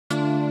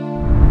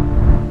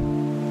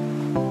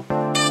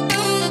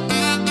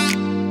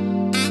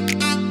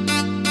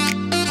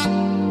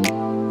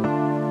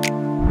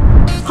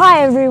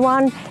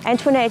everyone,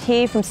 Antoinette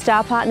here from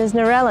Star Partners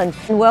Narellan,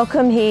 and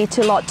welcome here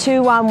to Lot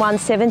 211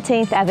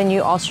 17th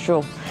Avenue,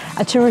 Austral,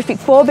 a terrific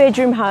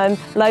 4-bedroom home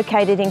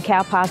located in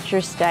Cow Pasture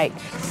Estate.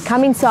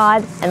 Come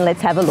inside and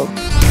let's have a look.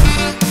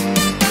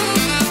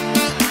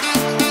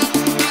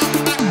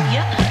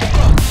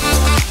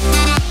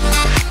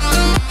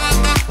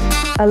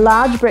 A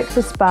large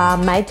breakfast bar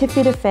made to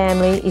fit a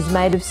family is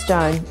made of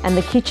stone, and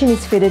the kitchen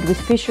is fitted with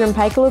Fisher &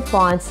 Paykel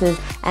appliances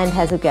and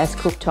has a gas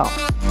cooktop.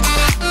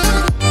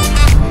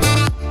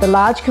 The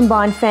large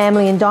combined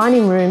family and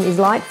dining room is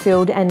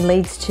light-filled and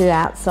leads to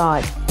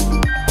outside.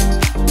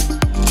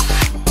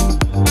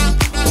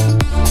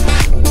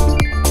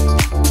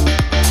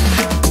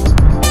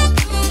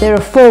 There are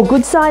 4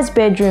 good-sized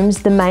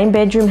bedrooms. The main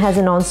bedroom has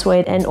an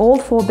ensuite, and all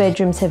 4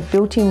 bedrooms have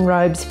built-in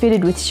robes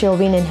fitted with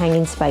shelving and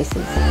hanging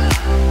spaces.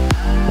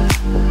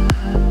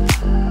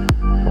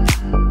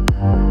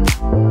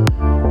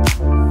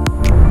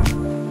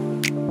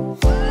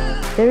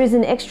 There is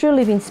an extra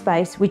living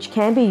space which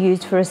can be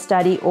used for a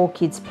study or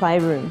kids'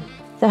 playroom.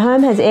 The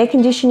home has air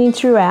conditioning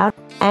throughout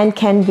and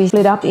can be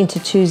split up into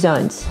 2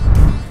 zones.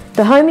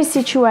 The home is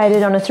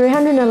situated on a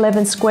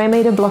 311 square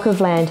metre block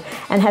of land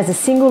and has a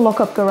single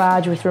lock-up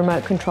garage with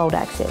remote controlled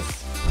access.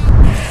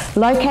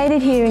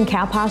 Located here in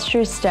Cow Pasture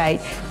Estate,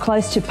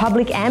 close to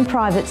public and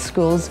private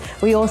schools,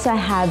 we also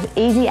have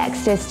easy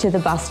access to the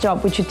bus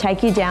stop, which would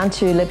take you down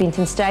to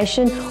Seventeenth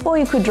Station, or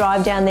you could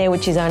drive down there,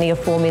 which is only a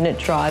 4-minute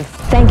drive.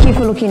 Thank you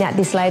for looking at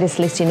this latest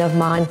listing of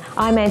mine.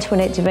 I'm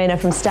Antoinette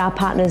Davino from Star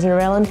Partners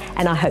Narellan,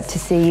 and I hope to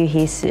see you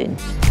here soon.